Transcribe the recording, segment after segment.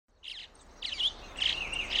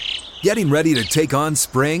Getting ready to take on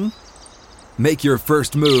spring? Make your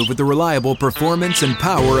first move with the reliable performance and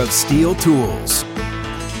power of Steel tools.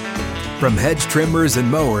 From hedge trimmers and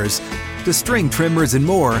mowers to string trimmers and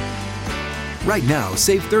more, right now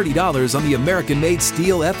save $30 on the American-made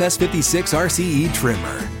Steel FS56 RCE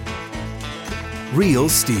trimmer. Real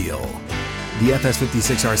Steel. The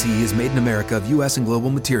FS56 RCE is made in America of U.S. and global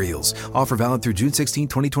materials. Offer valid through June 16,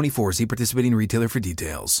 2024. See participating retailer for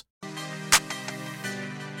details.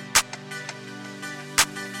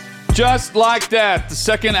 Just like that, the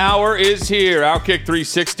second hour is here. Outkick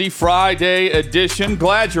 360 Friday edition.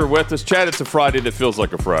 Glad you're with us. Chad, it's a Friday that feels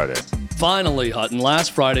like a Friday. Finally, Hutton.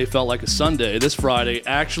 Last Friday felt like a Sunday. This Friday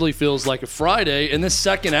actually feels like a Friday. And this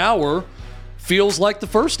second hour feels like the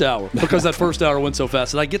first hour because that first hour went so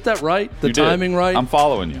fast. Did I get that right? The timing right? I'm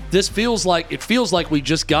following you. This feels like we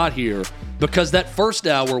just got here because that first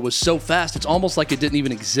hour was so fast. It's almost like it didn't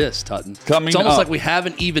even exist, Hutton. It's almost like we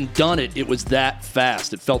haven't even done it. It was that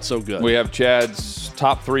fast. It felt so good. We have Chad's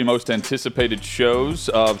top 3 most anticipated shows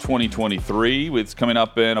of 2023. It's coming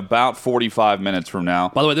up in about 45 minutes from now.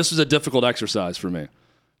 By the way, this was a difficult exercise for me.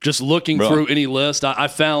 Just looking through any list, I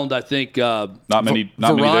found, I think, not many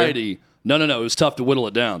Variety. There? No. It was tough to whittle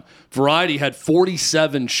it down. Variety had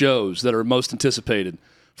 47 shows that are most anticipated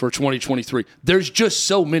for 2023. There's just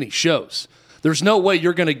so many shows. There's no way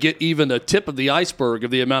you're going to get even a tip of the iceberg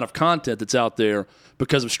of the amount of content that's out there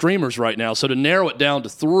because of streamers right now. So to narrow it down to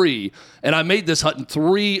 3, and I made this, Hutton,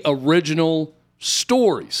 3 original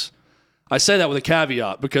stories. I say that with a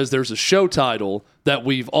caveat because there's a show title that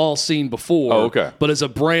we've all seen before, but it's a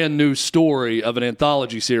brand new story of an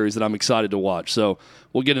anthology series that I'm excited to watch. So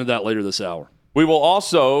we'll get into that later this hour. We will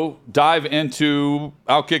also dive into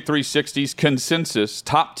Outkick 360's consensus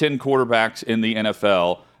top 10 quarterbacks in the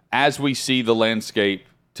NFL as we see the landscape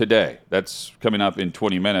today. That's coming up in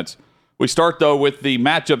 20 minutes. We start, though, with the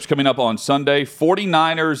matchups coming up on Sunday.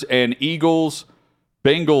 49ers and Eagles.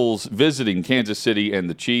 Bengals visiting Kansas City and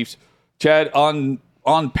the Chiefs. Chad, on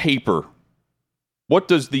paper, what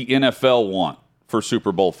does the NFL want for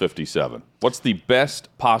Super Bowl 57? What's the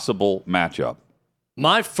best possible matchup?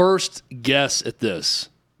 My first guess at this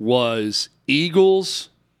was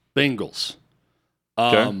Eagles-Bengals.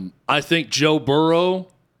 I think Joe Burrow,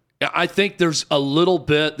 I think there's a little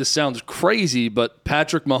bit, this sounds crazy, but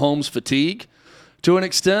Patrick Mahomes fatigue to an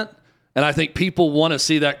extent. And I think people want to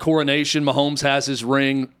see that coronation. Mahomes has his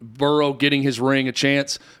ring. Burrow getting his ring, a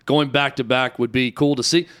chance. Going back-to-back would be cool to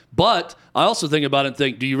see. But I also think about it and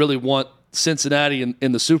think, do you really want Cincinnati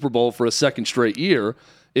in the Super Bowl for a second straight year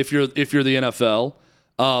if you're the NFL?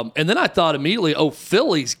 And then I thought immediately,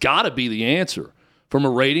 Philly's got to be the answer. From a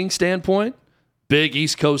rating standpoint, big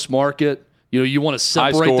East Coast market. You want to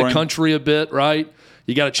separate the country a bit, right?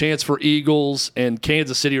 You got a chance for Eagles and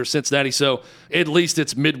Kansas City or Cincinnati. So at least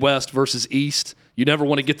it's Midwest versus East. You never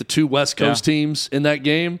want to get the 2 West Coast teams in that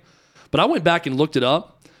game. But I went back and looked it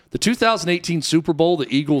up. The 2018 Super Bowl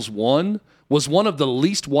the Eagles won was one of the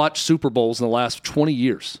least watched Super Bowls in the last 20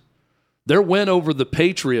 years. Their win over the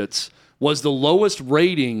Patriots was the lowest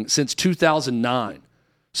rating since 2009.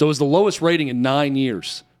 So it was the lowest rating in 9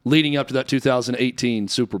 years leading up to that 2018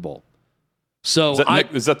 Super Bowl. So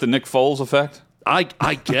is that the Nick Foles effect?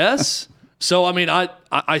 I guess. So, I mean,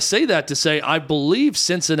 I say that to say I believe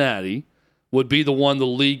Cincinnati would be the one the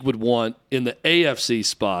league would want in the AFC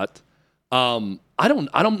spot. I'm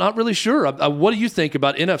not really sure. What do you think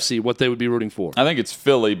about NFC, what they would be rooting for? I think it's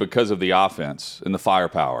Philly because of the offense and the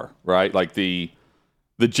firepower, right? Like the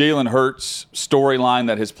Jalen Hurts storyline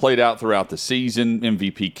that has played out throughout the season.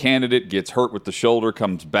 MVP candidate, gets hurt with the shoulder,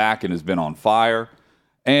 comes back and has been on fire.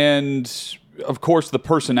 And of course, the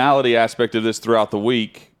personality aspect of this throughout the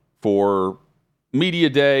week for media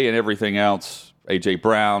day and everything else. A.J.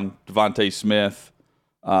 Brown, Devontae Smith,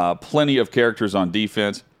 plenty of characters on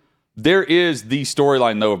defense. There is the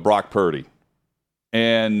storyline, though, of Brock Purdy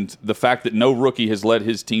and the fact that no rookie has led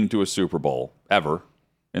his team to a Super Bowl ever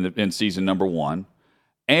in season number 1,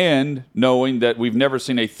 and knowing that we've never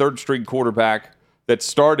seen a third-string quarterback that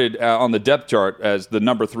started on the depth chart as the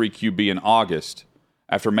number 3 QB in August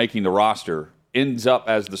after making the roster, ends up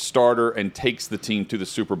as the starter and takes the team to the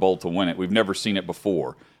Super Bowl to win it. We've never seen it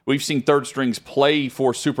before. We've seen third strings play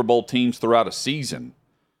for Super Bowl teams throughout a season,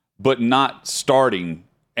 but not starting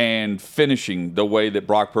and finishing the way that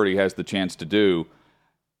Brock Purdy has the chance to do.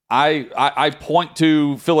 I point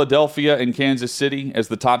to Philadelphia and Kansas City as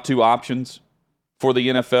the top 2 options for the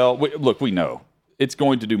NFL. Look, we know it's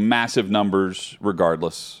going to do massive numbers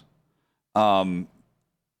regardless.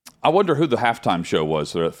 I wonder who the halftime show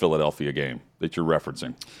was for that Philadelphia game that you're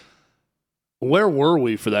referencing. Where were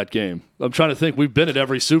we for that game? I'm trying to think. We've been at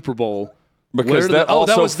every Super Bowl. Because that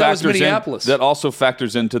was Minneapolis. That also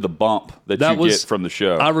factors into the bump that you get from the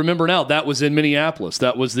show. I remember now. That was in Minneapolis.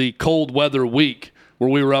 That was the cold weather week where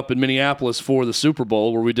we were up in Minneapolis for the Super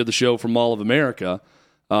Bowl, where we did the show from Mall of America.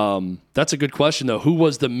 That's a good question, though. Who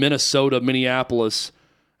was the Minnesota-Minneapolis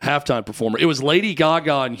halftime performer? It was Lady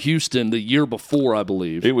Gaga in Houston the year before, I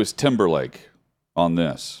believe. It was Timberlake on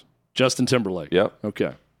this. Justin Timberlake. Yep.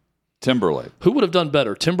 Okay. Timberlake. Who would have done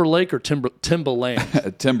better, Timberlake or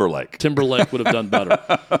Timbaland? Timberlake. Timberlake would have done better.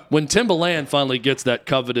 When Timbaland finally gets that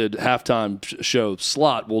coveted halftime show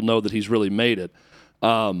slot, we'll know that he's really made it.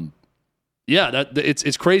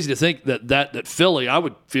 It's crazy to think that Philly, I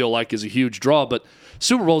would feel like, is a huge draw, but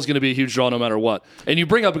Super Bowl is going to be a huge draw no matter what. And you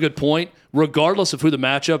bring up a good point. Regardless of who the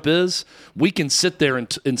matchup is, we can sit there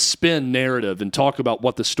and spin narrative and talk about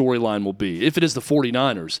what the storyline will be. If it is the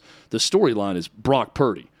 49ers, the storyline is Brock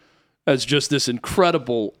Purdy as just this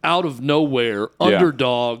incredible, out-of-nowhere,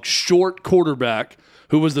 underdog, short quarterback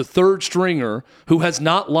who was the third stringer who has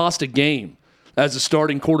not lost a game as a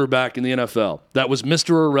starting quarterback in the NFL. That was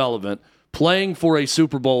Mr. Irrelevant, playing for a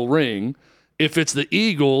Super Bowl ring. If it's the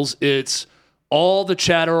Eagles, it's all the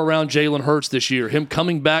chatter around Jalen Hurts this year, him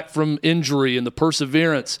coming back from injury and the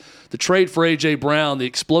perseverance, the trade for A.J. Brown, the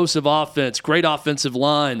explosive offense, great offensive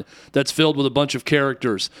line that's filled with a bunch of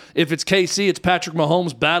characters. If it's KC, it's Patrick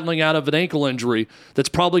Mahomes battling out of an ankle injury that's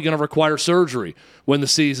probably going to require surgery when the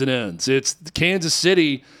season ends. It's Kansas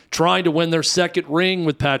City trying to win their second ring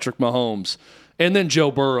with Patrick Mahomes. And then Joe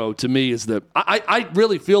Burrow, to me, is I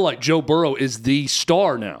really feel like Joe Burrow is the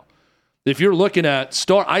star now. If you're looking at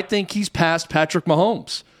star, I think he's passed Patrick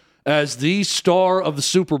Mahomes as the star of the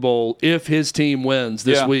Super Bowl if his team wins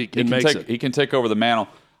this week and makes it. He can take over the mantle.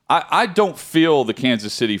 I don't feel the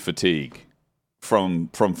Kansas City fatigue from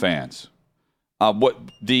fans.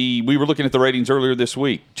 We were looking at the ratings earlier this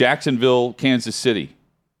week. Jacksonville, Kansas City,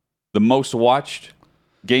 the most watched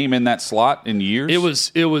game in that slot in years.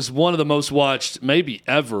 It was one of the most watched, maybe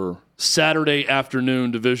ever, Saturday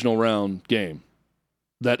afternoon divisional round game.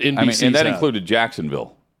 That NBC and that included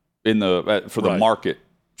Jacksonville for the market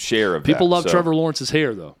share of people that. Love Trevor Lawrence's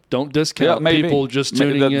hair, though. Don't discount people just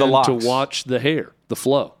tuning in to watch the hair, the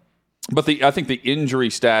flow. But I think the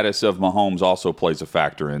injury status of Mahomes also plays a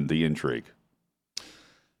factor in the intrigue.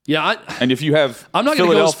 Yeah, and if you have I'm not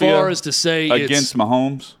going to go as far as to say against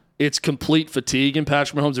Mahomes, it's complete fatigue in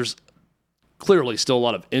Patrick Mahomes. There's clearly still a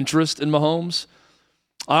lot of interest in Mahomes.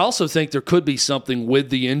 I also think there could be something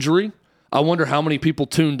with the injury. I wonder how many people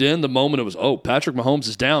tuned in the moment it was, Patrick Mahomes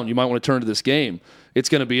is down. You might want to turn to this game. It's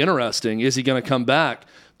going to be interesting. Is he going to come back?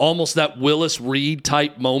 Almost that Willis Reed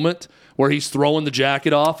type moment where he's throwing the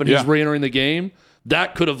jacket off and he's re-entering the game.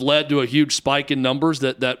 That could have led to a huge spike in numbers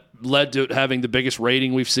that led to it having the biggest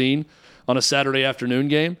rating we've seen on a Saturday afternoon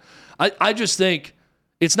game. I just think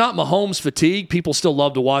it's not Mahomes fatigue. People still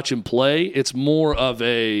love to watch him play. It's more of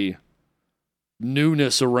a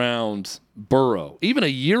newness around Burrow. Even a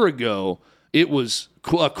year ago, it was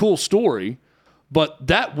a cool story, but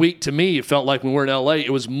that week to me, it felt like when we were in LA,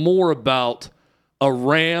 it was more about a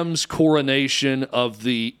Rams coronation of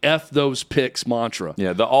the F those picks mantra.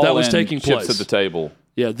 Yeah, the all that was taking place at the table.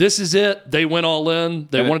 Yeah, this is it. They went all in.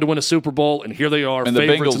 They wanted to win a Super Bowl, and here they are, and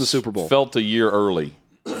favorites the Bengals in the Super Bowl. Felt a year early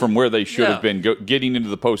from where they should have been, getting into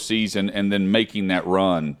the postseason and then making that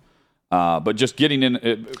run. But just getting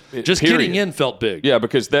in, getting in felt big. Yeah,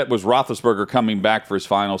 because that was Roethlisberger coming back for his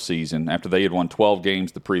final season after they had won 12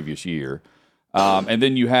 games the previous year, and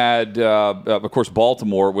then you had, of course,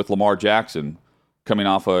 Baltimore with Lamar Jackson coming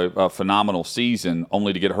off a phenomenal season,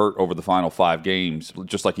 only to get hurt over the final 5 games,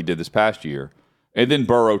 just like he did this past year. And then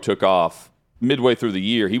Burrow took off midway through the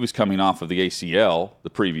year. He was coming off of the ACL the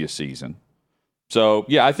previous season. So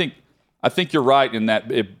yeah, I think you're right in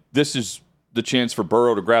that this is the chance for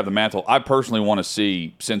Burrow to grab the mantle. I personally want to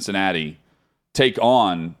see Cincinnati take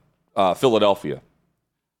on Philadelphia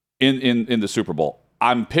in the Super Bowl.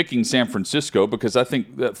 I'm picking San Francisco because I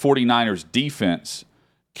think that 49ers defense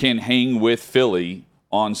can hang with Philly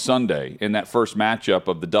on Sunday in that first matchup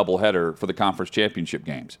of the doubleheader for the conference championship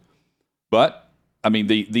games. But, I mean,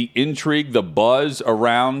 the intrigue, the buzz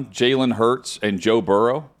around Jalen Hurts and Joe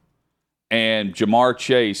Burrow and Jamar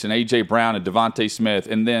Chase and A.J. Brown and Devontae Smith,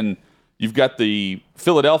 and then you've got the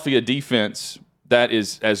Philadelphia defense that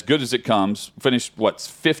is as good as it comes, finished,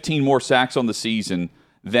 15 more sacks on the season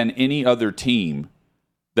than any other team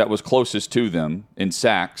that was closest to them in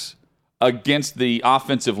sacks, against the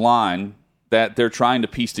offensive line that they're trying to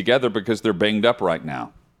piece together because they're banged up right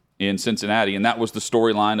now in Cincinnati. And that was the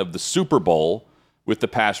storyline of the Super Bowl with the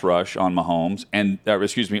pass rush on Mahomes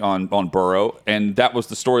on Burrow. And that was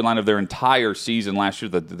the storyline of their entire season last year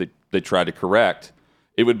that they tried to correct.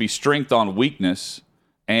 it would be strength on weakness,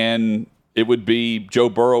 and it would be Joe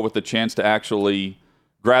Burrow with the chance to actually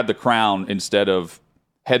grab the crown instead of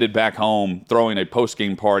headed back home throwing a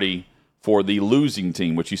post-game party for the losing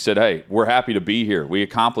team, which he said, hey, we're happy to be here. We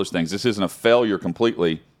accomplished things. This isn't a failure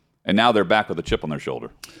completely. And now they're back with a chip on their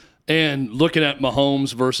shoulder. And looking at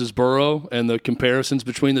Mahomes versus Burrow and the comparisons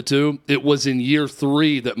between the two, it was in year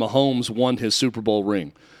 3 that Mahomes won his Super Bowl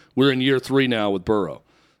ring. We're in year 3 now with Burrow.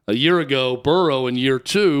 A year ago, Burrow in year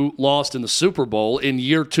 2 lost in the Super Bowl. In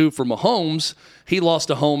year 2 for Mahomes, he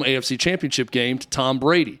lost a home AFC Championship game to Tom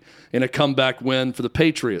Brady in a comeback win for the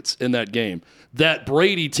Patriots in that game. That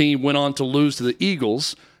Brady team went on to lose to the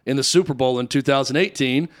Eagles in the Super Bowl in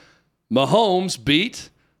 2018. Mahomes beat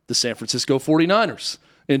the San Francisco 49ers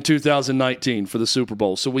in 2019 for the Super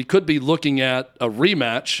Bowl. So we could be looking at a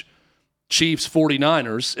rematch, Chiefs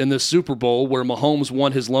 49ers, in this Super Bowl where Mahomes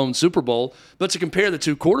won his lone Super Bowl. But to compare the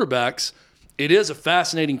two quarterbacks, it is a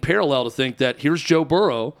fascinating parallel to think that here's Joe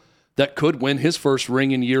Burrow that could win his first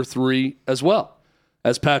ring in year 3 as well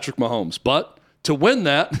as Patrick Mahomes. But to win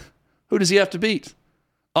that, who does he have to beat?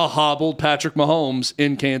 A hobbled Patrick Mahomes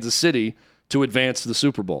in Kansas City to advance to the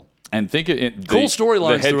Super Bowl. And think it cool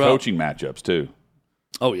storylines the head throughout. coaching matchups too.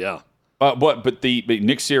 Oh yeah. But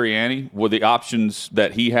Nick Sirianni, with the options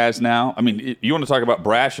that he has now, I mean, you want to talk about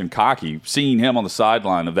brash and cocky. Seeing him on the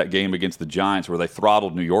sideline of that game against the Giants where they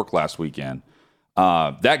throttled New York last weekend,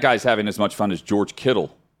 that guy's having as much fun as George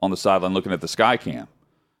Kittle on the sideline looking at the sky cam.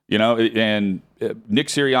 You know, and Nick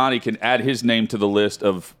Sirianni can add his name to the list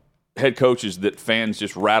of head coaches that fans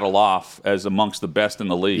just rattle off as amongst the best in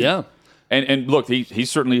the league. Yeah. And look, he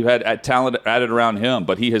certainly had talent added around him,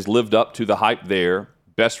 but he has lived up to the hype there.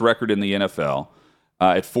 Best record in the NFL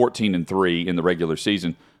at 14-3 in the regular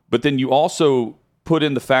season. But then you also put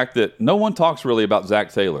in the fact that no one talks really about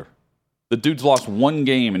Zach Taylor. The dude's lost one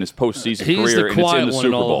game in his postseason career, and it's in the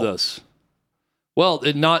Super Bowl. All of this. Well,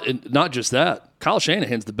 not just that. Kyle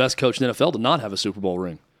Shanahan's the best coach in the NFL to not have a Super Bowl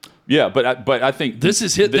ring. Yeah, but I think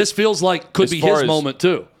this feels like could be his moment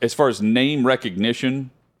too. As far as name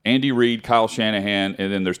recognition, Andy Reid, Kyle Shanahan,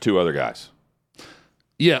 and then there's 2 other guys.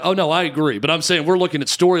 Yeah, oh no, I agree. But I'm saying we're looking at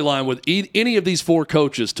storyline with any of these 4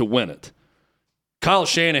 coaches to win it. Kyle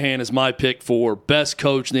Shanahan is my pick for best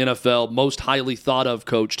coach in the NFL, most highly thought of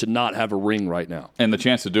coach to not have a ring right now. And the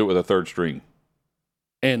chance to do it with a 3rd string.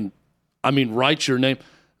 And, I mean, write your name.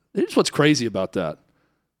 Here's what's crazy about that.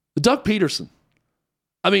 Doug Peterson.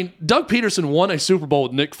 I mean, Doug Peterson won a Super Bowl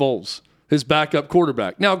with Nick Foles, his backup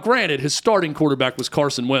quarterback. Now, granted, his starting quarterback was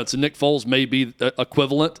Carson Wentz, and Nick Foles may be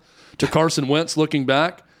equivalent to Carson Wentz looking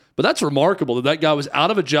back. But that's remarkable that guy was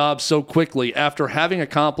out of a job so quickly after having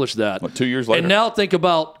accomplished that. 2 years later? And now think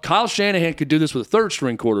about Kyle Shanahan could do this with a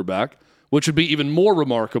 3rd-string quarterback, which would be even more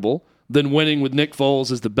remarkable than winning with Nick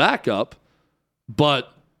Foles as the backup.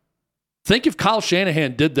 But think if Kyle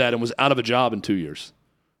Shanahan did that and was out of a job in 2 years.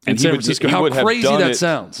 In San Francisco, how crazy that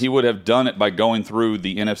sounds. He would have done it by going through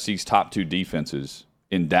the NFC's top 2 defenses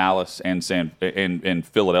in Dallas and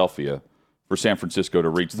Philadelphia for San Francisco to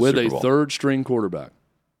reach the Super Bowl. With a 3rd-string quarterback.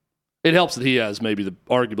 It helps that he has maybe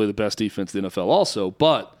arguably the best defense in the NFL also,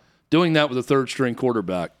 but doing that with a 3rd-string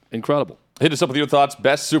quarterback, incredible. Hit us up with your thoughts.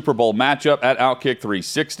 Best Super Bowl matchup at Outkick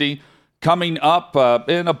 360. Coming up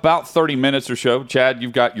in about 30 minutes or so, Chad,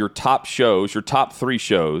 you've got your top shows, your top 3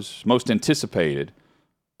 shows, most anticipated.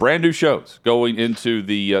 Brand new shows going into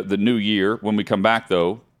the new year. When we come back,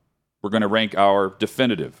 though, we're going to rank our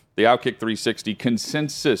definitive, the Outkick 360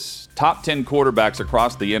 consensus top 10 quarterbacks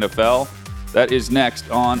across the NFL. That is next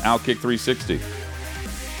on Outkick 360.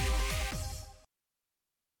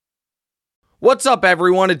 What's up,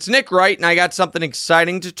 everyone? It's Nick Wright, and I got something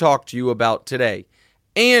exciting to talk to you about today.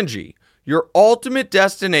 Angie, your ultimate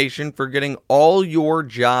destination for getting all your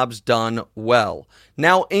jobs done well.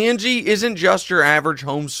 Now, Angie isn't just your average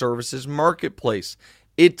home services marketplace.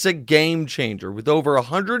 It's a game changer with over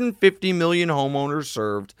 150 million homeowners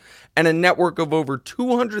served and a network of over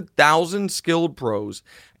 200,000 skilled pros.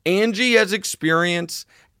 Angie has experience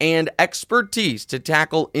and expertise to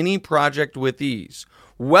tackle any project with ease.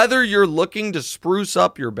 Whether you're looking to spruce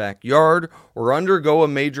up your backyard or undergo a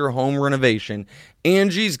major home renovation,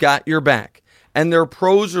 Angie's got your back. And their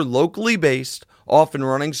pros are locally based, often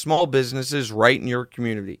running small businesses right in your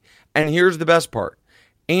community. And here's the best part.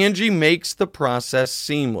 Angie makes the process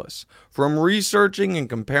seamless. From researching and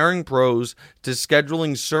comparing pros to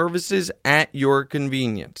scheduling services at your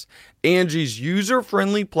convenience. Angie's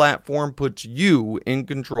user-friendly platform puts you in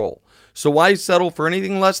control. So why settle for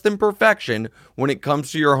anything less than perfection when it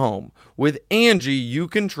comes to your home? With Angie, you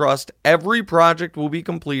can trust every project will be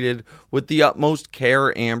completed with the utmost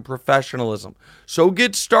care and professionalism. So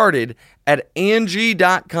get started at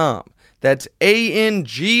Angie.com. That's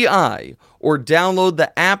ANGI, or download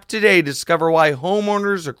the app today to discover why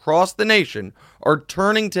homeowners across the nation are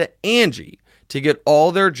turning to Angie to get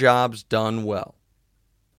all their jobs done well.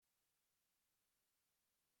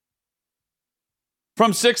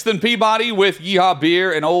 From 6th and Peabody with Yeehaw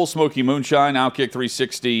Beer and Old Smoky Moonshine, Outkick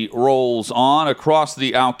 360 rolls on across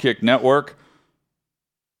the Outkick network.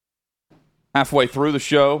 Halfway through the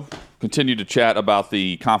show, continue to chat about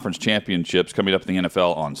the conference championships coming up in the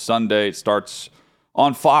NFL on Sunday. It starts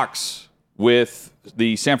on Fox with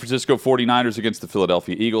the San Francisco 49ers against the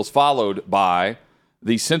Philadelphia Eagles, followed by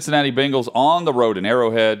the Cincinnati Bengals on the road in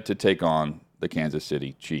Arrowhead to take on the Kansas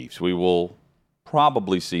City Chiefs. We will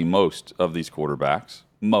probably see most of these quarterbacks,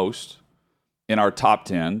 in our top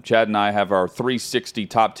 10. Chad and I have our 360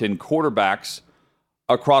 top 10 quarterbacks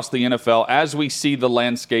across the NFL as we see the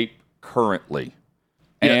landscape currently.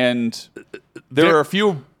 Yeah. And there are a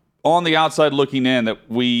few on the outside looking in that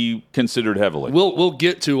we considered heavily. We'll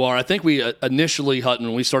get to I think we initially, Hutton,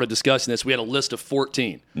 when we started discussing this, we had a list of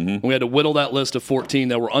 14. Mm-hmm. We had to whittle that list of 14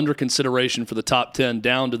 that were under consideration for the top 10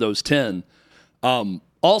 down to those 10.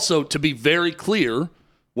 Also, to be very clear,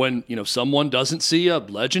 when someone doesn't see a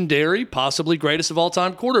legendary, possibly greatest of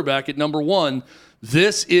all-time quarterback at number 1,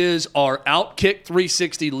 this is our Outkick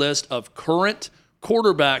 360 list of current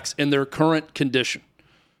quarterbacks in their current condition.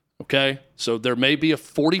 Okay? So there may be a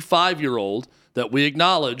 45-year-old that we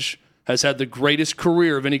acknowledge has had the greatest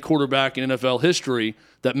career of any quarterback in NFL history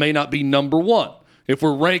that may not be number 1. If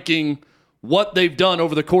we're ranking what they've done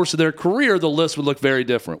over the course of their career, the list would look very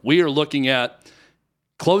different. We are looking at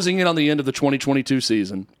closing in on the end of the 2022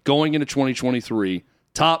 season, going into 2023,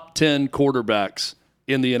 top 10 quarterbacks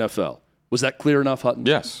in the NFL. Was that clear enough, Hutton?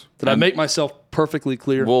 Yes. Did I make myself perfectly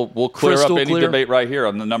clear? We'll clear Crystal up any clear? debate right here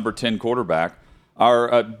on the number 10 quarterback.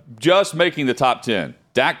 Our just making the top 10,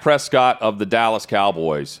 Dak Prescott of the Dallas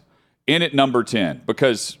Cowboys in at number 10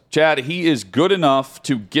 because, Chad, he is good enough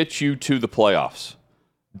to get you to the playoffs.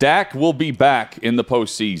 Dak will be back in the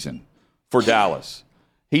postseason for Dallas.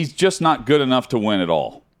 He's just not good enough to win at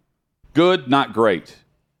all. Good, not great,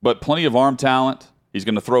 but plenty of arm talent. He's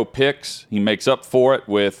going to throw picks. He makes up for it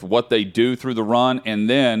with what they do through the run and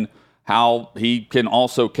then how he can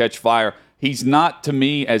also catch fire. He's not, to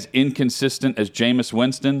me, as inconsistent as Jameis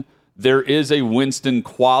Winston. There is a Winston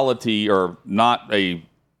quality, or not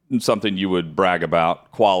something you would brag about,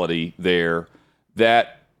 quality there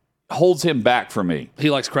that holds him back for me. He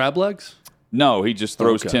likes crab legs? No, he just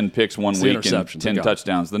throws 10 picks one week and 10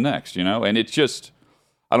 touchdowns the next, And it's just,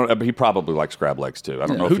 he probably likes crab legs too. I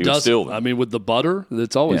don't know if he would steal them. I mean, with the butter,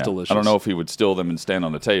 it's always delicious. I don't know if he would steal them and stand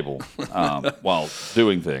on the table while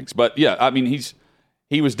doing things. But yeah, I mean,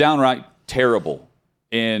 he was downright terrible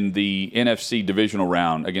in the NFC divisional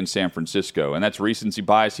round against San Francisco, and that's recency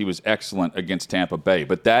bias. He was excellent against Tampa Bay.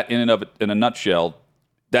 But that, in a nutshell,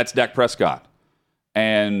 that's Dak Prescott.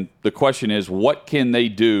 And the question is, what can they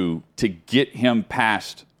do to get him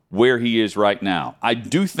past where he is right now? I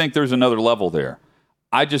do think there's another level there.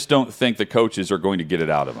 I just don't think the coaches are going to get it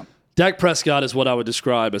out of him. Dak Prescott is what I would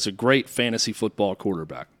describe as a great fantasy football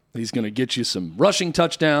quarterback. He's going to get you some rushing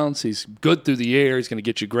touchdowns. He's good through the air. He's going to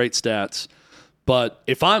get you great stats. But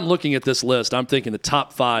if I'm looking at this list, I'm thinking the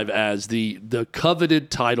top 5 as the coveted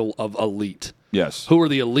title of elite. Yes. Who are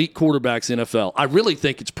the elite quarterbacks in NFL? I really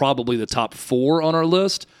think it's probably the top 4 on our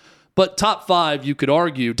list. But top 5, you could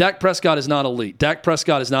argue, Dak Prescott is not elite. Dak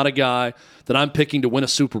Prescott is not a guy that I'm picking to win a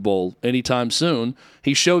Super Bowl anytime soon.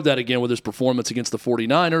 He showed that again with his performance against the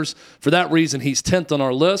 49ers. For that reason, he's 10th on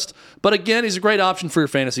our list. But again, he's a great option for your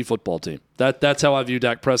fantasy football team. That's how I view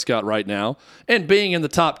Dak Prescott right now. And being in the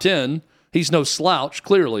top 10, he's no slouch,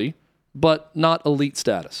 clearly, but not elite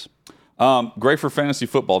status. Great for fantasy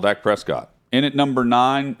football, Dak Prescott. In at number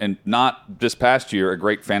 9, and not this past year, a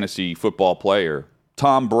great fantasy football player,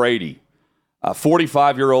 Tom Brady.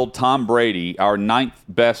 45-year-old Tom Brady, our 9th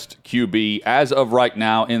best QB as of right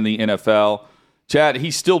now in the NFL. Chad,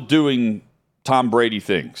 he's still doing Tom Brady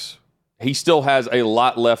things. He still has a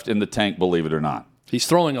lot left in the tank, believe it or not. He's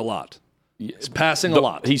throwing a lot. He's passing a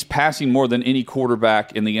lot. He's passing more than any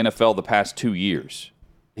quarterback in the NFL the past 2 years.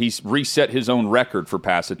 He's reset his own record for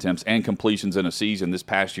pass attempts and completions in a season this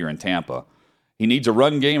past year in Tampa. He needs a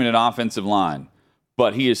run game and an offensive line,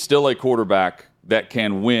 but he is still a quarterback that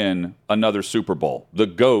can win another Super Bowl. The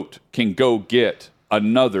GOAT can go get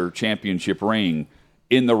another championship ring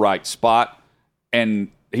in the right spot, and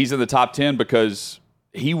he's in the top 10 because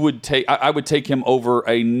I would take him over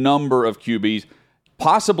a number of QBs,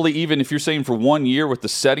 possibly even if you're saying for 1 year with the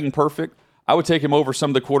setting perfect, I would take him over some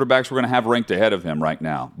of the quarterbacks we're going to have ranked ahead of him right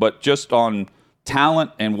now. But just on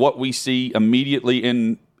talent and what we see immediately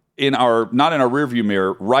in not in our rearview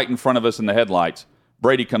mirror, right in front of us in the headlights,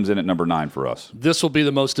 Brady comes in at number 9 for us. This will be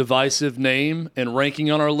the most divisive name and ranking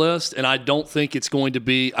on our list, and I don't think it's going to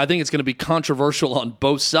be – I think it's going to be controversial on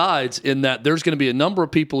both sides in that there's going to be a number of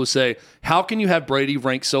people who say, how can you have Brady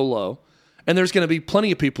ranked so low? And there's going to be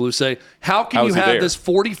plenty of people who say, how can you have this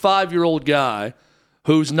 45-year-old guy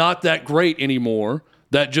who's not that great anymore,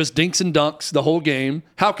 that just dinks and dunks the whole game,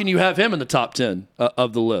 how can you have him in the top 10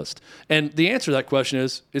 of the list? And the answer to that question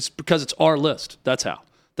is, it's because it's our list. That's how.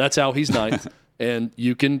 That's how he's ninth. And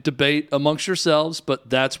you can debate amongst yourselves, but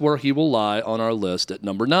that's where he will lie on our list at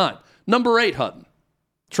number 9. Number 8, Hutton.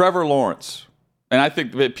 Trevor Lawrence. And I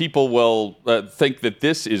think that people will think that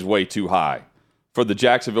this is way too high for the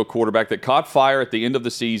Jacksonville quarterback that caught fire at the end of the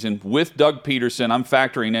season with Doug Peterson. I'm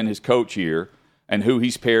factoring in his coach here and who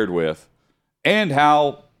he's paired with, and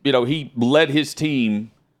how he led his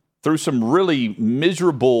team through some really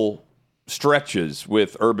miserable stretches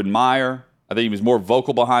with Urban Meyer. I think he was more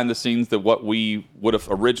vocal behind the scenes than what we would have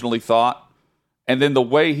originally thought. And then the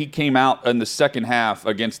way he came out in the second half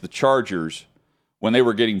against the Chargers when they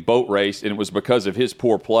were getting boat raced, and it was because of his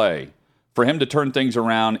poor play, for him to turn things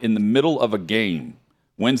around in the middle of a game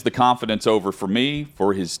wins the confidence over for me,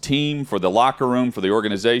 for his team, for the locker room, for the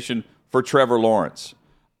organization, for Trevor Lawrence.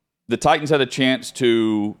 The Titans had a chance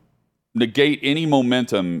to negate any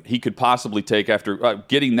momentum he could possibly take after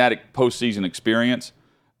getting that postseason experience.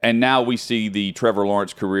 And now we see the Trevor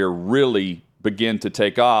Lawrence career really begin to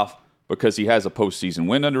take off because he has a postseason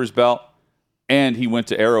win under his belt, and he went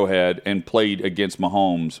to Arrowhead and played against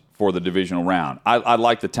Mahomes for the divisional round. I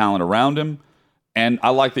like the talent around him, and I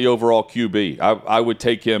like the overall QB. I would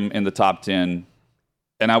take him in the top 10,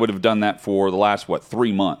 and I would have done that for the last,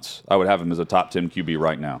 3 months. I would have him as a top 10 QB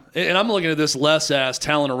right now. And I'm looking at this less as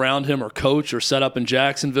talent around him or coach or set up in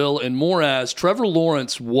Jacksonville, and more as Trevor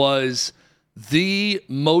Lawrence was the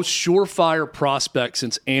most surefire prospect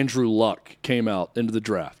since Andrew Luck came out into the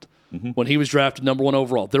draft. Mm-hmm. When he was drafted number 1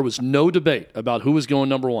 overall, there was no debate about who was going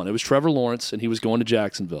number 1. It was Trevor Lawrence, and he was going to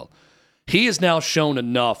Jacksonville. He has now shown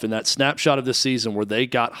enough in that snapshot of this season where they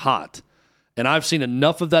got hot, and I've seen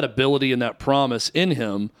enough of that ability and that promise in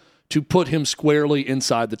him to put him squarely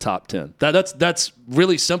inside the top 10. That's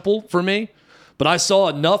really simple for me, but I saw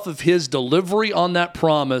enough of his delivery on that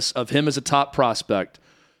promise of him as a top prospect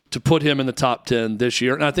to put him in the top 10 this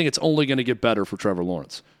year, and I think it's only going to get better for Trevor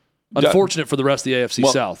Lawrence. Unfortunate for the rest of the AFC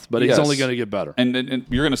South, but he's only going to get better. And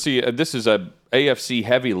you're going to see this is a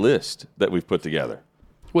AFC-heavy list that we've put together.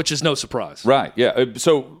 Which is no surprise. Right, yeah.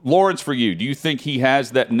 So, Lawrence, for you, do you think he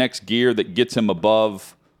has that next gear that gets him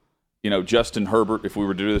above, Justin Herbert if we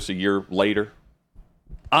were to do this a year later?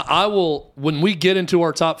 I will, when we get into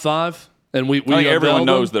our top 5, and we everyone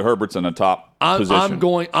knows that Herbert's in a top position.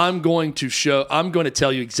 I'm going to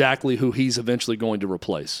tell you exactly who he's eventually going to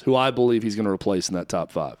replace, who I believe he's going to replace in that top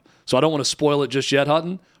 5. So I don't want to spoil it just yet,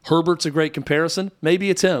 Hutton. Herbert's a great comparison. Maybe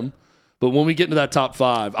it's him. But when we get into that top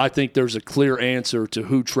 5, I think there's a clear answer to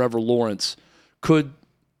who Trevor Lawrence could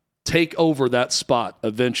take over that spot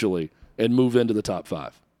eventually and move into the top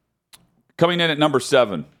 5. Coming in at number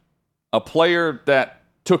 7, a player that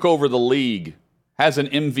took over the league, has an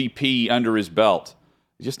MVP under his belt.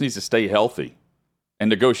 He just needs to stay healthy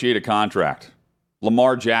and negotiate a contract.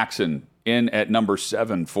 Lamar Jackson in at number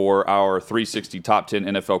 7 for our 360 top 10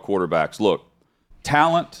 NFL quarterbacks. Look,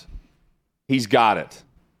 talent, he's got it.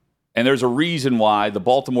 And there's a reason why the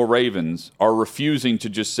Baltimore Ravens are refusing to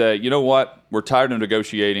just say, you know what, we're tired of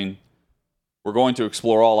negotiating. We're going to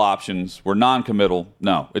explore all options. We're non-committal.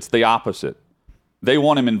 No, it's the opposite. They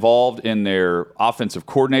want him involved in their offensive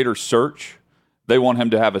coordinator search. They want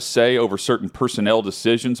him to have a say over certain personnel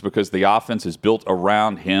decisions because the offense is built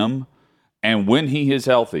around him. And when he is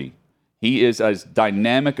healthy, he is as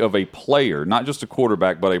dynamic of a player, not just a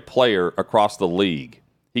quarterback, but a player across the league.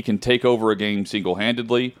 He can take over a game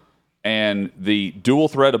single-handedly, and the dual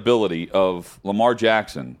threat ability of Lamar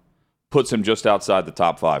Jackson puts him just outside the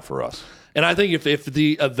top 5 for us. And I think if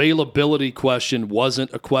the availability question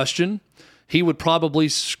wasn't a question, he would probably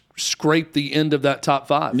scrape the end of that top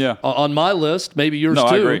 5. Yeah. On my list, maybe yours too.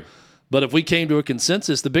 I agree. But if we came to a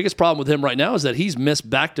consensus, the biggest problem with him right now is that he's missed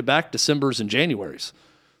back-to-back Decembers and Januaries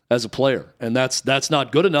as a player. And that's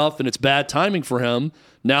not good enough, and it's bad timing for him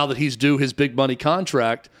now that he's due his big money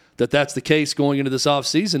contract, that's the case going into this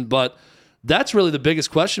offseason. But that's really the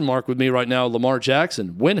biggest question mark with me right now, Lamar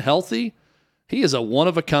Jackson. When healthy, he is a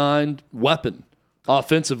one-of-a-kind weapon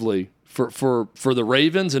offensively for the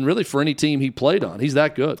Ravens and really for any team he played on. He's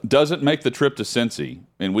that good. Doesn't make the trip to Cincy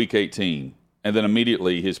in Week 18, and then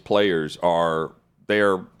immediately his players are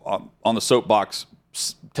on the soapbox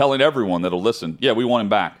telling everyone that'll listen, yeah, we want him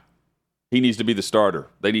back. he needs to be the starter.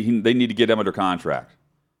 They need to get him under contract.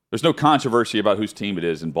 There's no controversy about whose team it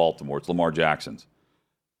is in Baltimore. It's Lamar Jackson's.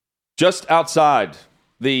 Just outside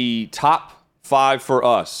the top 5 for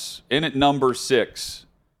us, in at number 6,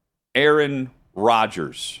 Aaron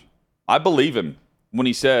Rodgers. I believe him when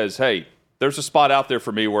he says, hey, there's a spot out there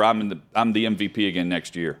for me where I'm the MVP again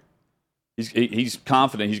next year. He's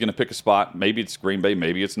confident he's going to pick a spot. Maybe it's Green Bay,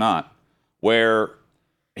 maybe it's not, where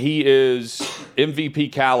he is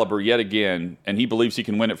MVP caliber yet again, and he believes he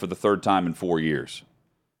can win it for the 3rd time in 4 years.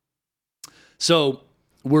 So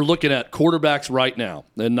we're looking at quarterbacks right now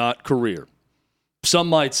and not career. Some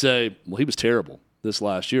might say, well, he was terrible this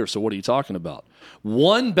last year, so what are you talking about?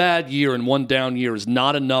 One bad year and one down year is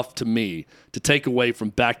not enough to me to take away from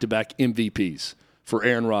back-to-back MVPs for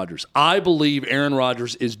Aaron Rodgers. I believe Aaron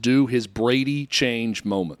Rodgers is due his Brady change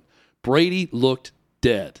moment. Brady looked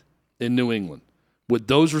dead in New England with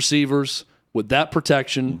those receivers, with that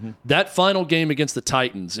protection. That final game against the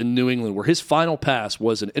Titans in New England where his final pass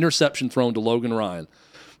was an interception thrown to Logan Ryan.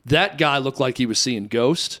 That guy looked like he was seeing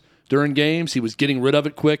ghosts during games. He was getting rid of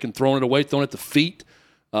it quick and throwing it away, throwing it at the feet,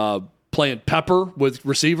 playing pepper with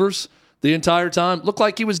receivers the entire time. Looked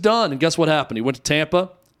like he was done. And guess what happened? He went to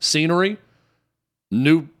Tampa, scenery,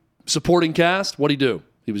 new supporting cast. What'd he do?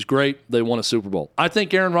 He was great. They won a Super Bowl. I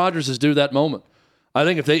think Aaron Rodgers is due that moment. I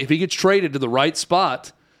think if he gets traded to the right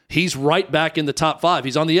spot, he's right back in the top 5.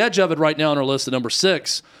 He's on the edge of it right now on our list at number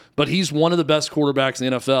 6, but he's one of the best quarterbacks in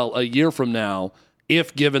the NFL a year from now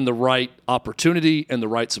if given the right opportunity and the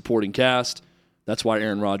right supporting cast. That's why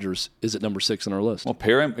Aaron Rodgers is at number 6 on our list. Well,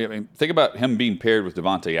 think about him being paired with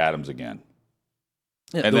Devontae Adams again.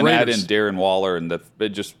 Yeah, and then add in Darren Waller and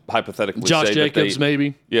just hypothetically Josh say Jacobs, that they,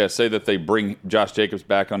 maybe. Yeah, say that they bring Josh Jacobs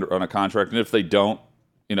back on a contract, and if they don't,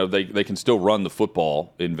 they can still run the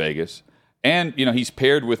football in Vegas. And he's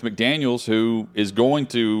paired with McDaniels, who is going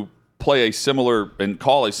to play a similar and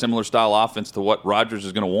call a similar style offense to what Rodgers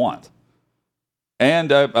is going to want,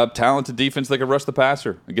 and a talented defense that can rush the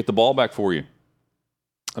passer and get the ball back for you.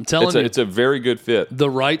 I'm telling you, it's a very good fit. The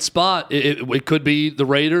right spot. It could be the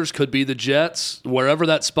Raiders, could be the Jets, wherever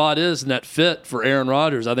that spot is and that fit for Aaron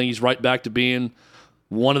Rodgers. I think he's right back to being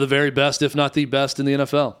one of the very best, if not the best, in the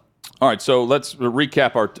NFL. All right, so let's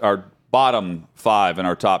recap our bottom 5 in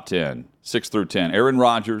our top 10, 6 through 10. Aaron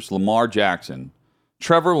Rodgers, Lamar Jackson,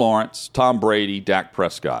 Trevor Lawrence, Tom Brady, Dak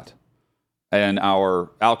Prescott. And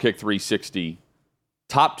our Outkick 360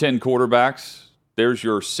 top 10 quarterbacks. There's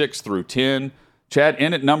your 6 through 10. Chad,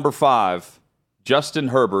 in at number 5, Justin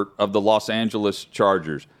Herbert of the Los Angeles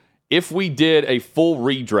Chargers. If we did a full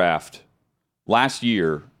redraft last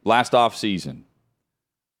offseason,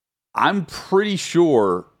 I'm pretty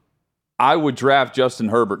sure I would draft Justin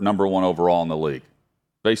Herbert number 1 overall in the league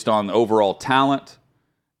based on overall talent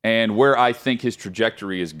and where I think his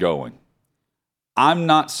trajectory is going. I'm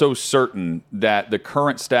not so certain that the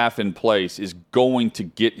current staff in place is going to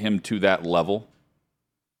get him to that level.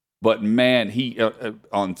 But, man, he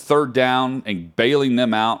on 3rd down and bailing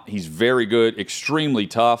them out, he's very good, extremely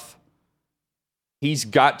tough. He's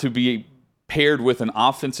got to be paired with an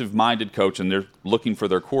offensive-minded coach, and they're looking for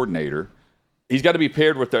their coordinator. He's got to be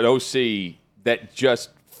paired with an OC that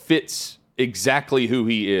just fits exactly who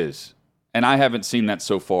he is. And I haven't seen that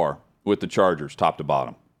so far with the Chargers, top to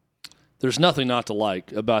bottom. There's nothing not to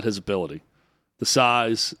like about his ability. The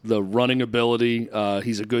size, the running ability,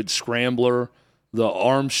 he's a good scrambler. The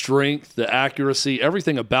arm strength, the accuracy,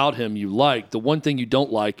 everything about him you like. The one thing you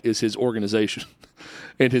don't like is his organization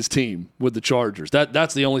and his team with the Chargers.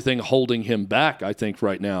 That's the only thing holding him back, I think,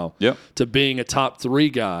 right now to being a top 3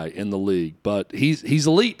 guy in the league. But he's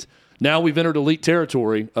elite. Now we've entered elite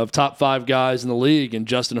territory of top 5 guys in the league, and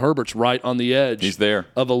Justin Herbert's right on the edge He's there.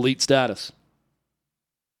 of elite status.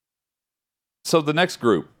 So the next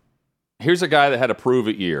group, here's a guy that had a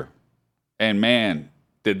prove-it year. And, man,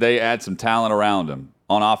 did they add some talent around him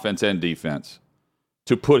on offense and defense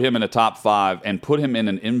to put him in a top 5 and put him in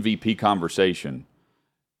an MVP conversation.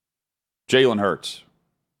 Jalen Hurts.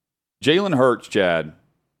 Jalen Hurts, Chad,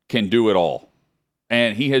 can do it all.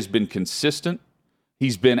 And he has been consistent.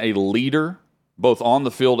 He's been a leader, both on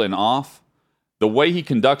the field and off. The way he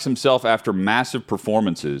conducts himself after massive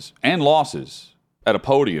performances and losses at a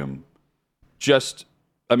podium,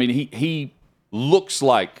 he looks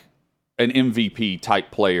like an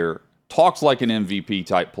MVP-type player, talks like an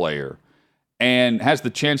MVP-type player, and has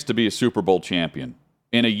the chance to be a Super Bowl champion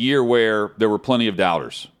in a year where there were plenty of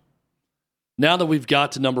doubters. Now that we've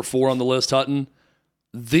got to number 4 on the list, Hutton,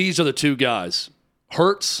 these are the 2 guys,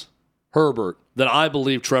 Hurts, Herbert, that I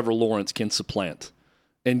believe Trevor Lawrence can supplant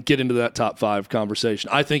and get into that top 5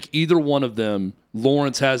 conversation. I think either one of them,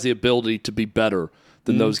 Lawrence has the ability to be better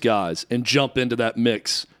than those guys and jump into that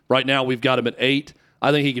mix. Right now, we've got him at 8.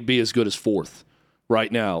 I think he could be as good as 4th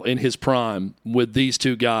right now in his prime with these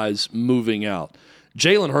two guys moving out.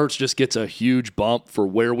 Jalen Hurts just gets a huge bump for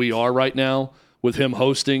where we are right now with him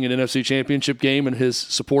hosting an NFC Championship game and his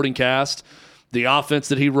supporting cast, the offense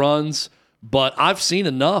that he runs. But I've seen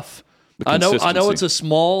enough. I know it's a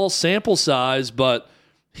small sample size, but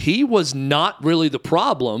he was not really the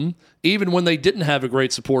problem, even when they didn't have a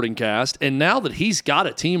great supporting cast. And now that he's got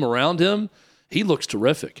a team around him, he looks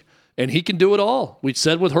terrific. And he can do it all. We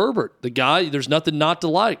said with Herbert, the guy, there's nothing not to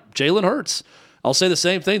like. Jalen Hurts. I'll say the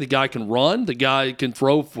same thing. The guy can run. The guy can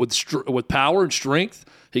throw with power and strength.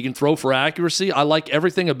 He can throw for accuracy. I like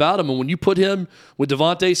everything about him. And when you put him with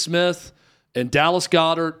Devontae Smith and Dallas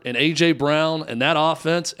Goedert and A.J. Brown and that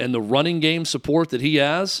offense and the running game support that he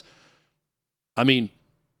has, I mean,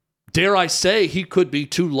 dare I say he could be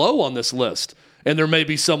too low on this list. And there may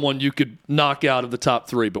be someone you could knock out of the top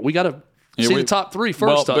 3. But we got to see the top 3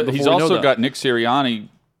 first. Well, but he's also got Nick Sirianni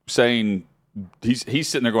saying, he's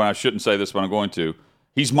sitting there going, I shouldn't say this, but I'm going to.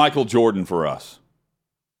 He's Michael Jordan for us.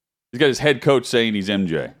 He's got his head coach saying he's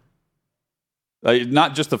MJ.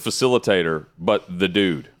 Not just a facilitator, but the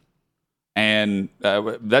dude. And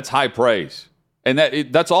that's high praise. And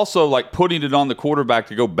that's also like putting it on the quarterback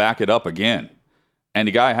to go back it up again. And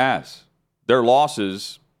the guy has. Their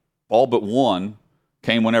losses, all but one,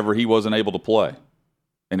 came whenever he wasn't able to play.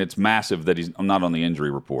 And it's massive that he's not on the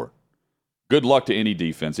injury report. Good luck to any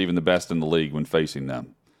defense, even the best in the league, when facing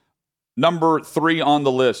them. Number 3 on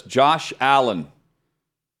the list, Josh Allen.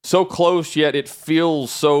 So close, yet it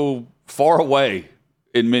feels so far away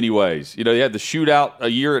in many ways. You know, they had the shootout a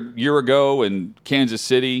year ago in Kansas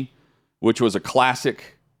City, which was a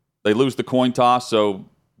classic. They lose the coin toss, so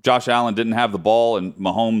Josh Allen didn't have the ball, and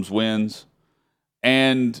Mahomes wins.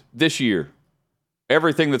 And this year,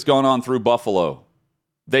 everything that's gone on through Buffalo,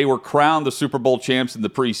 they were crowned the Super Bowl champs in the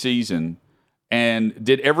preseason and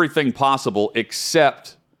did everything possible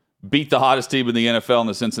except beat the hottest team in the NFL in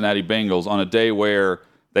the Cincinnati Bengals on a day where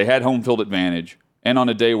they had home field advantage and on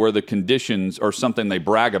a day where the conditions are something they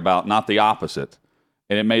brag about, not the opposite.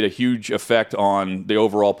 And it made a huge effect on the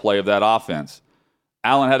overall play of that offense.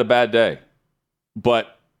 Allen had a bad day,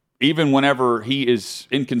 but even whenever he is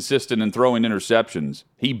inconsistent in throwing interceptions,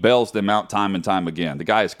 he bails them out time and time again. The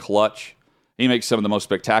guy is clutch. He makes some of the most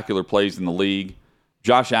spectacular plays in the league.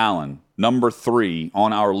 Josh Allen, number 3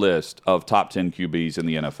 on our list of top 10 QBs in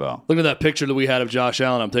the NFL. Look at that picture that we had of Josh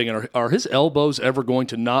Allen. I'm thinking, are his elbows ever going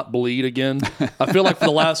to not bleed again? I feel like for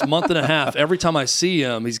the last month and a half, every time I see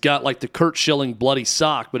him, he's got like the Kurt Schilling bloody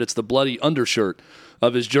sock, but it's the bloody undershirt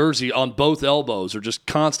of his jersey on both elbows are just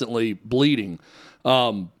constantly bleeding.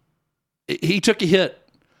 He took a hit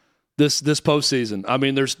this postseason. I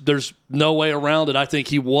mean, there's no way around it. I think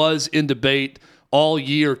he was in debate all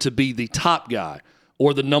year to be the top guy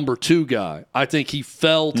or the number 2 guy. I think he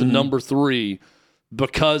fell to number 3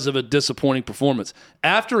 because of a disappointing performance.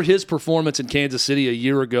 After his performance in Kansas City a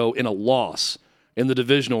year ago in a loss in the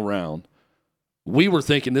divisional round, we were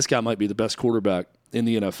thinking this guy might be the best quarterback in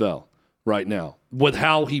the NFL right now with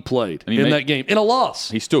how he played that game in a loss.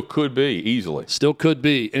 He still could be, easily. Still could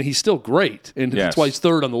be, and he's still great. And that's why he's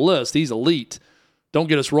 3rd on the list. He's elite. Don't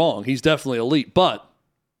get us wrong. He's definitely elite, but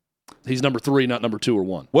he's number 3, not number 2 or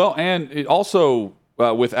 1. Well, and it also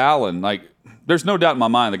with Allen, like, there's no doubt in my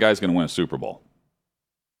mind the guy's going to win a Super Bowl.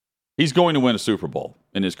 He's going to win a Super Bowl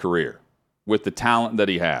in his career with the talent that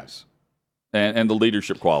he has and the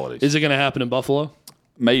leadership qualities. Is it going to happen in Buffalo?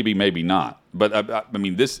 Maybe, maybe not. But, I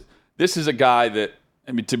mean, this is a guy that,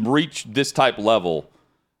 I mean, to reach this type level,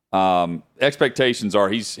 expectations are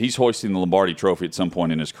he's hoisting the Lombardi Trophy at some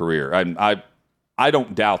point in his career. I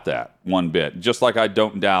don't doubt that one bit. Just like I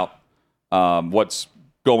don't doubt what's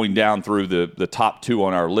going down through the top 2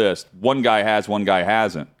 on our list. One guy has, one guy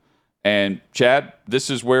hasn't. And, Chad, this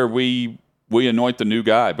is where we anoint the new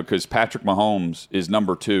guy because Patrick Mahomes is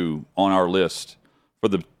number 2 on our list for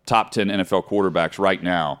the top 10 NFL quarterbacks right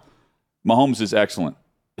now. Mahomes is excellent.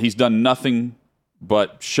 He's done nothing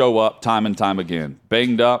but show up time and time again.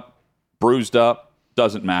 Banged up, bruised up,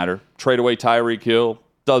 doesn't matter. Trade away Tyreek Hill,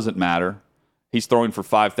 doesn't matter. He's throwing for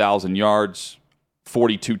 5,000 yards,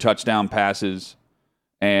 42 touchdown passes,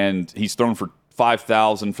 and he's thrown for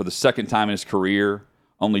 5,000 for the second time in his career.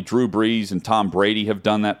 Only Drew Brees and Tom Brady have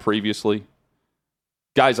done that previously.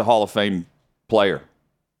 Guy's a Hall of Fame player.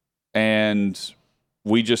 And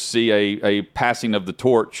we just see a passing of the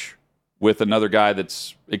torch with another guy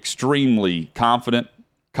that's extremely confident,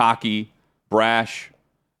 cocky, brash,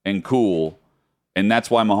 and cool. And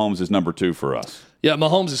that's why Mahomes is number 2 for us. Yeah,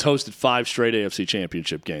 Mahomes has hosted 5 straight AFC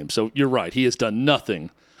Championship games. So you're right. He has done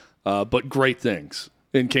nothing but great things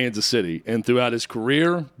in Kansas City and throughout his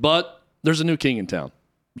career. But there's a new king in town.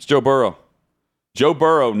 It's Joe Burrow. Joe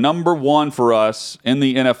Burrow, number one for us in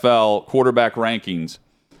the NFL quarterback rankings.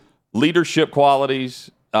 Leadership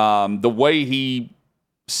qualities, the way he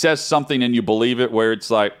says something and you believe it, where it's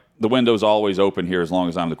like, the window's always open here as long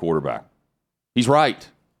as I'm the quarterback. He's right.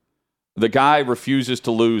 The guy refuses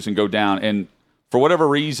to lose and go down. And for whatever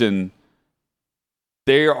reason,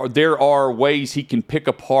 there are ways he can pick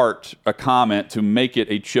apart a comment to make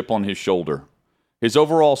it a chip on his shoulder. His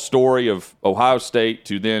overall story of Ohio State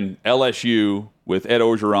to then LSU with Ed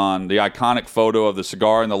Orgeron, the iconic photo of the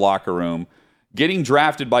cigar in the locker room, getting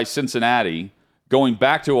drafted by Cincinnati, going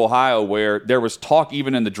back to Ohio where there was talk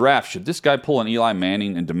even in the draft, should this guy pull an Eli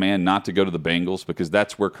Manning and demand not to go to the Bengals because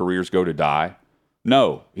that's where careers go to die?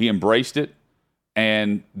 No, he embraced it,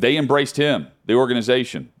 and they embraced him, the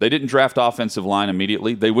organization. They didn't draft offensive line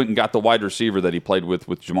immediately. They went and got the wide receiver that he played with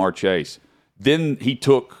Jamar Chase. Then he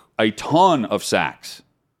took a ton of sacks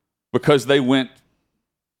because they went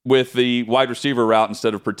with the wide receiver route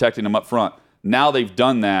instead of protecting him up front. Now they've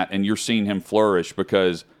done that, and you're seeing him flourish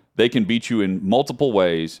because they can beat you in multiple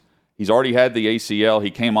ways. He's already had the ACL.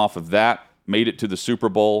 He came off of that, made it to the Super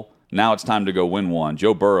Bowl. Now it's time to go win one.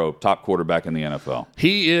 Joe Burrow, top quarterback in the NFL.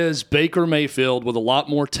 He is Baker Mayfield with a lot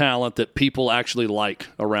more talent that people actually like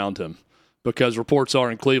around him, because reports are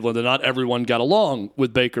in Cleveland that not everyone got along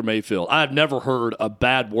with Baker Mayfield. I've never heard a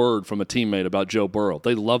bad word from a teammate about Joe Burrow.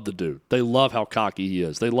 They love the dude. They love how cocky he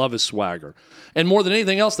is. They love his swagger. And more than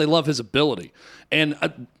anything else, they love his ability.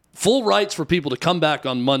 And full rights for people to come back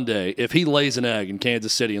on Monday if he lays an egg in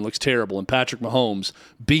Kansas City and looks terrible and Patrick Mahomes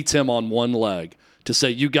beats him on one leg, to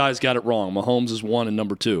say, you guys got it wrong. Mahomes is 1 and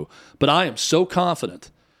number 2. But I am so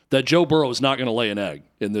confident that Joe Burrow is not going to lay an egg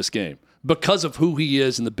in this game because of who he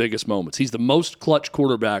is in the biggest moments. He's the most clutch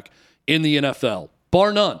quarterback in the NFL,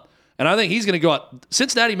 bar none. And I think he's going to go out.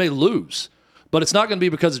 Cincinnati may lose, but it's not going to be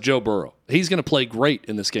because of Joe Burrow. He's going to play great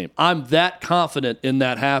in this game. I'm that confident in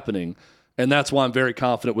that happening, and that's why I'm very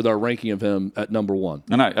confident with our ranking of him at number 1.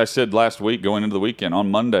 And I said last week, going into the weekend,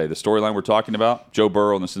 on Monday, the storyline we're talking about, Joe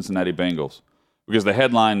Burrow and the Cincinnati Bengals. Because the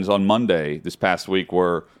headlines on Monday this past week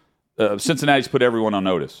were Cincinnati's put everyone on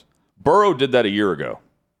notice. Burrow did that a year ago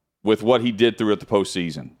with what he did throughout the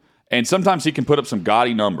postseason. And sometimes he can put up some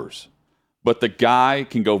gaudy numbers, but the guy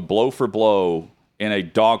can go blow for blow in a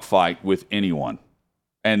dogfight with anyone.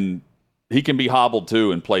 And he can be hobbled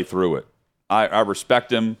too and play through it. I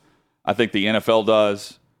respect him. I think the NFL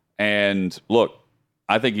does. And look,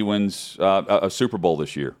 I think he wins a Super Bowl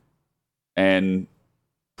this year. And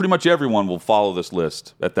pretty much everyone will follow this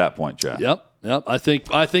list at that point, Chad. Yep. I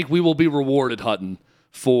think we will be rewarded, Hutton,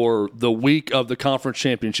 for the week of the conference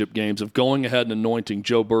championship games of going ahead and anointing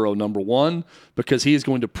Joe Burrow number 1, because he is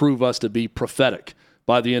going to prove us to be prophetic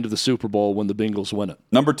by the end of the Super Bowl when the Bengals win it.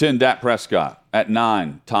 Number 10, Dak Prescott. At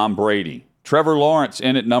 9, Tom Brady. Trevor Lawrence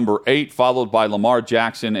in at number 8, followed by Lamar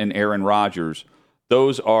Jackson and Aaron Rodgers.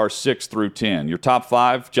 Those are 6 through 10. Your top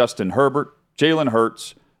 5, Justin Herbert, Jalen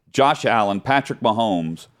Hurts, Josh Allen, Patrick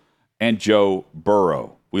Mahomes, and Joe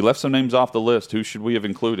Burrow. We left some names off the list. Who should we have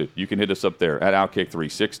included? You can hit us up there at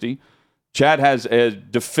Outkick360. Chad has a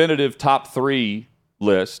definitive top 3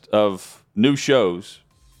 list of new shows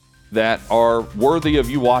that are worthy of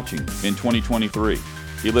you watching in 2023.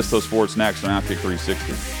 He lists those for us next on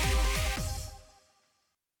Outkick360.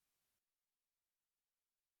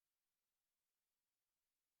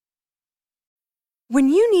 When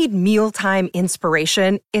you need mealtime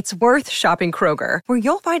inspiration, it's worth shopping Kroger, where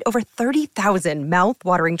you'll find over 30,000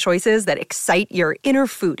 mouth-watering choices that excite your inner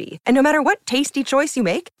foodie. And no matter what tasty choice you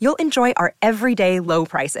make, you'll enjoy our everyday low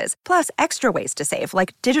prices, plus extra ways to save,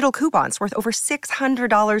 like digital coupons worth over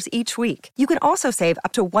 $600 each week. You can also save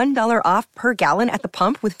up to $1 off per gallon at the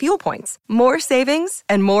pump with fuel points. More savings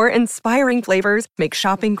and more inspiring flavors make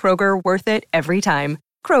shopping Kroger worth it every time.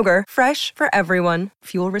 Kroger, fresh for everyone.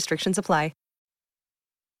 Fuel restrictions apply.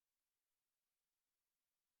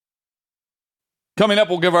 Coming up,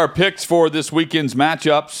 we'll give our picks for this weekend's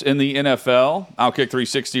matchups in the NFL. Outkick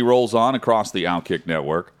 360 rolls on across the Outkick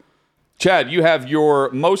network. Chad, you have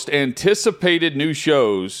your most anticipated new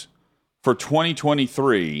shows for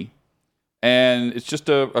 2023, and it's just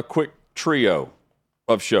a quick trio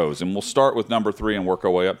of shows, and we'll start with number 3 and work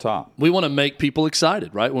our way up top. We want to make people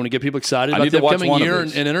excited, right? We want to get people excited about the upcoming year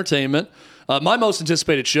in entertainment. My most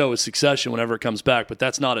anticipated show is Succession whenever it comes back, but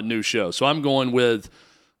that's not a new show. So I'm going with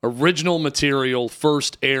original material,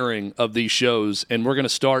 first airing of these shows, and we're going to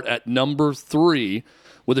start at number 3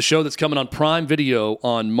 with a show that's coming on Prime Video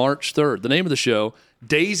on March 3rd. The name of the show,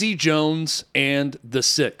 Daisy Jones and the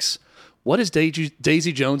Six. What is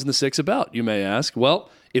Daisy Jones and the Six about, you may ask? Well,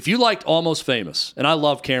 If you liked Almost Famous, and I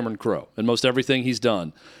love Cameron Crowe and most everything he's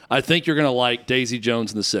done, I think you're going to like Daisy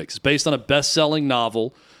Jones and the Six. It's based on a best-selling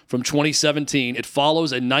novel from 2017. It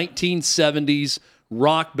follows a 1970s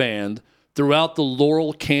rock band throughout the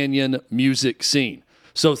Laurel Canyon music scene.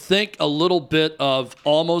 So think a little bit of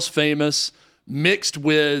Almost Famous mixed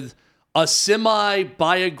with a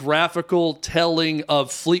semi-biographical telling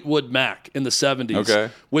of Fleetwood Mac in the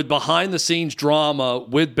 70s with behind-the-scenes drama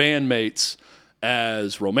with bandmates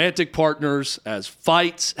as romantic partners, as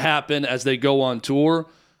fights happen as they go on tour.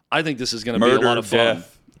 I think this is going to be a lot of fun.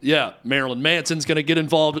 Death. Yeah, Marilyn Manson's going to get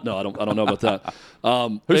involved. No, I don't know about that.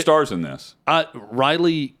 Who stars in this?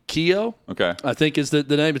 Riley Keough, Okay. I think is the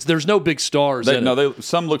name. There's no big stars in it.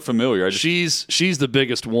 Some look familiar. She's the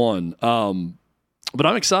biggest one. But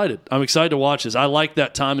I'm excited. I'm excited to watch this. I like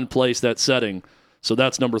that time and place, that setting. So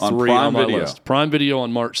that's number 3 on my list. Prime Video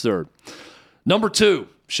on March 3rd. Number 2,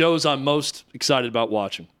 shows I'm most excited about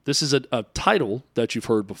watching. This is a title that you've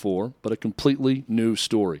heard before, but a completely new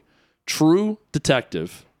story. True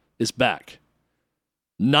Detective is back.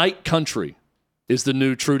 Night Country is the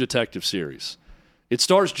new True Detective series. It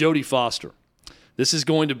stars Jodie Foster. This is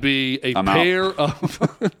going to be a pair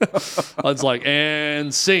of... I was like,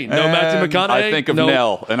 and scene. No Matthew McConaughey. I think of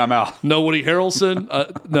Nell, and I'm out. No Woody Harrelson.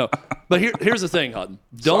 No. But here's the thing, Hutton.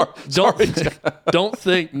 Don't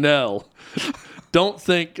think Nell. Don't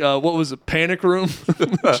think, what was it, Panic Room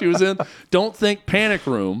she was in? Don't think Panic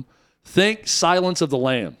Room. Think Silence of the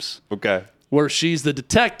Lambs. Okay. Where she's the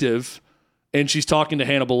detective and she's talking to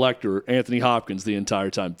Hannibal Lecter, Anthony Hopkins, the entire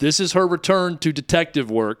time. This is her return to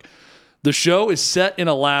detective work. The show is set in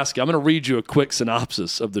Alaska. I'm going to read you a quick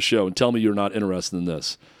synopsis of the show and tell me you're not interested in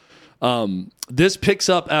this. This picks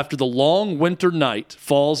up after the long winter night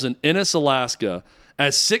falls in Ennis, Alaska,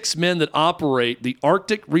 as 6 men that operate the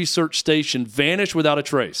Arctic Research Station vanish without a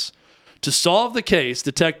trace. To solve the case,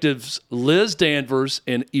 detectives Liz Danvers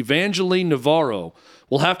and Evangeline Navarro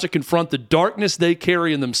will have to confront the darkness they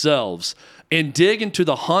carry in themselves and dig into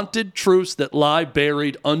the haunted truths that lie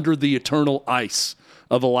buried under the eternal ice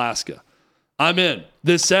of Alaska. I'm in.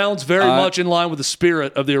 This sounds very much in line with the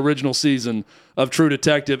spirit of the original season of True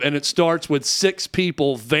Detective, and it starts with 6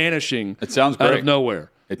 people vanishing out of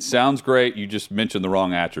nowhere. It sounds great. You just mentioned the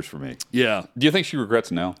wrong actress for me. Yeah. Do you think she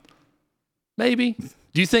regrets Nell? Maybe.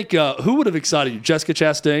 Do you think who would have excited you? Jessica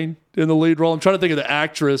Chastain in the lead role? I'm trying to think of the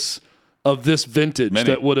actress of this vintage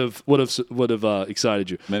that would have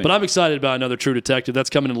excited you. But I'm excited about another True Detective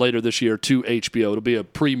that's coming in later this year to HBO. It'll be a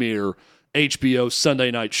premiere HBO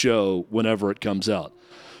Sunday night show whenever it comes out.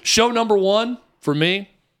 Show number 1 for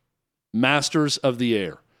me, Masters of the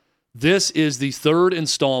Air. This is the 3rd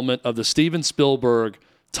installment of the Steven Spielberg,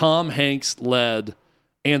 Tom Hanks led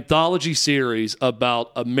anthology series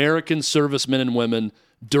about American servicemen and women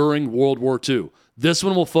during World War II. This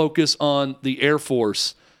one will focus on the Air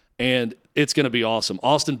Force, and it's going to be awesome.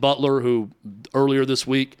 Austin Butler, who earlier this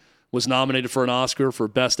week was nominated for an Oscar for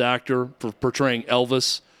Best Actor for portraying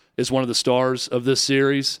Elvis, is one of the stars of this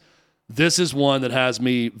series. This is one that has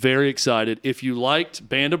me very excited. If you liked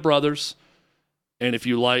Band of Brothers and if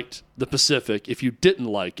you liked The Pacific, if you didn't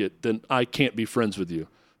like it, then I can't be friends with you.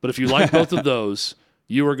 But if you like both of those,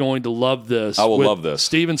 you are going to love this. I will love this.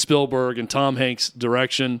 Steven Spielberg and Tom Hanks'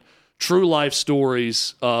 direction, true life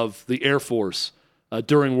stories of the Air Force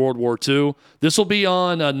during World War II. This will be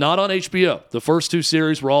on not on HBO. The first 2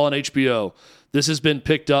 series were all on HBO. This has been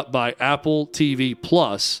picked up by Apple TV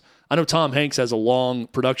Plus. I know Tom Hanks has a long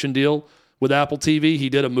production deal with Apple TV. He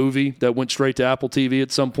did a movie that went straight to Apple TV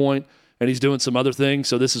at some point, and he's doing some other things,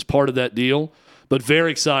 so this is part of that deal. But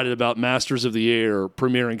very excited about Masters of the Air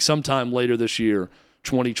premiering sometime later this year,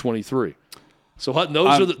 2023. So Hutton,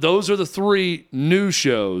 those are the 3 new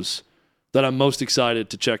shows that I'm most excited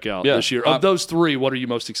to check out this year. Of those 3, what are you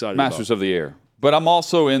most excited about? Masters of the Air. But I'm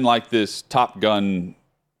also in like this Top Gun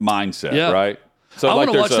mindset, right? So I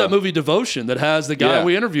want to watch that movie Devotion that has the guy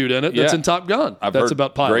we interviewed in it that's in Top Gun. I've heard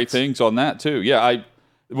about pilots. Great things on that too. Yeah,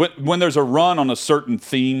 when there's a run on a certain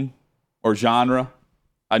theme or genre,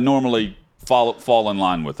 I normally fall in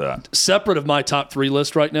line with that. Separate of my top 3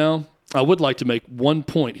 list right now, I would like to make one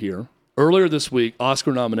point here. Earlier this week,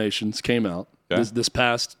 Oscar nominations came out. Okay. This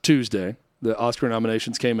past Tuesday, the Oscar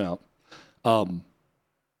nominations came out.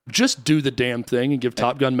 Just do the damn thing and give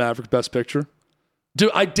Top Gun Maverick Best Picture.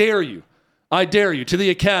 I dare you. I dare you, to the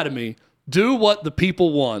Academy, do what the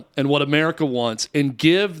people want and what America wants and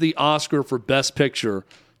give the Oscar for Best Picture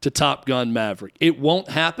to Top Gun Maverick. It won't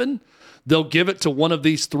happen. They'll give it to one of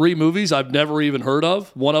these 3 movies I've never even heard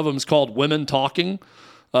of. One of them is called Women Talking.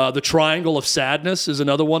 The Triangle of Sadness is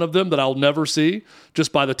another one of them that I'll never see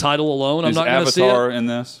just by the title alone. I'm not going to see it. Is Avatar in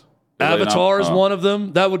this? Avatar is one of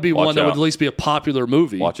them. That would be one that would at least be a popular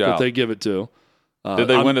movie that they give it to. Did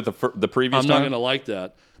they win it the previous time? I'm not going to like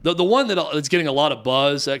that. The one that's getting a lot of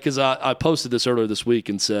buzz, because I posted this earlier this week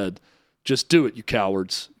and said, just do it, you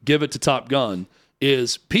cowards. Give it to Top Gun,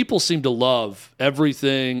 is people seem to love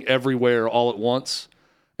Everything, Everywhere, All at Once,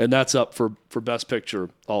 and that's up for Best Picture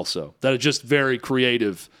also. That is just very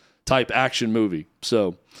creative type action movie.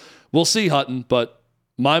 So we'll see, Hutton, but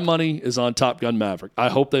my money is on Top Gun Maverick. I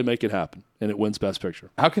hope they make it happen and it wins Best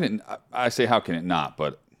Picture. How can it? I say how can it not?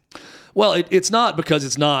 But well, it's not, because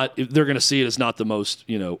it's not. They're going to see it as not the most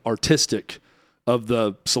artistic of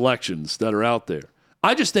the selections that are out there.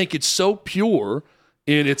 I just think it's so pure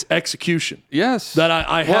in its execution. Yes, that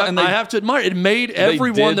I have to admire. It made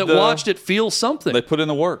everyone that watched it feel something. They put in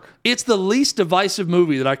the work. It's the least divisive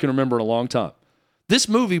movie that I can remember in a long time. This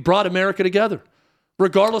movie brought America together.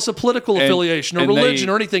 Regardless of political affiliation or religion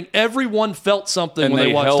or anything, everyone felt something when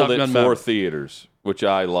they watched Top Gun Maverick. And they held it for theaters, which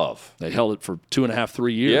I love. They held it for 2.5,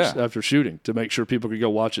 3 years after shooting to make sure people could go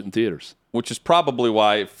watch it in theaters. Which is probably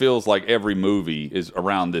why it feels like every movie is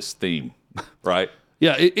around this theme, right?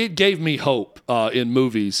 Yeah, it gave me hope in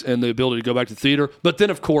movies and the ability to go back to theater. But then,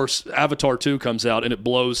 of course, Avatar 2 comes out and it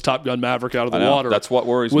blows Top Gun Maverick out of the water. That's what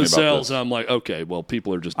worries me about sales, this. And I'm like, okay, well,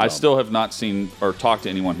 people are just dumb. I still have not seen or talked to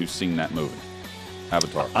anyone who's seen that movie,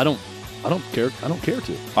 Avatar. I don't care. I don't care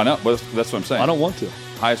to. I know, but that's what I'm saying. I don't want to.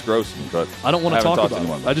 Highest grossing, but I don't want to talk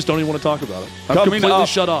about it. I just don't even want to talk about it. I'm completely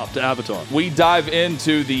shut off to Avatar. We dive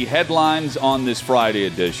into the headlines on this Friday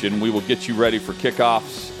edition. We will get you ready for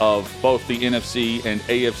kickoffs of both the NFC and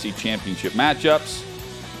AFC championship matchups.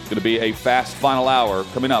 It's going to be a fast final hour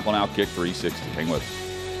coming up on Outkick 360. Hang with us.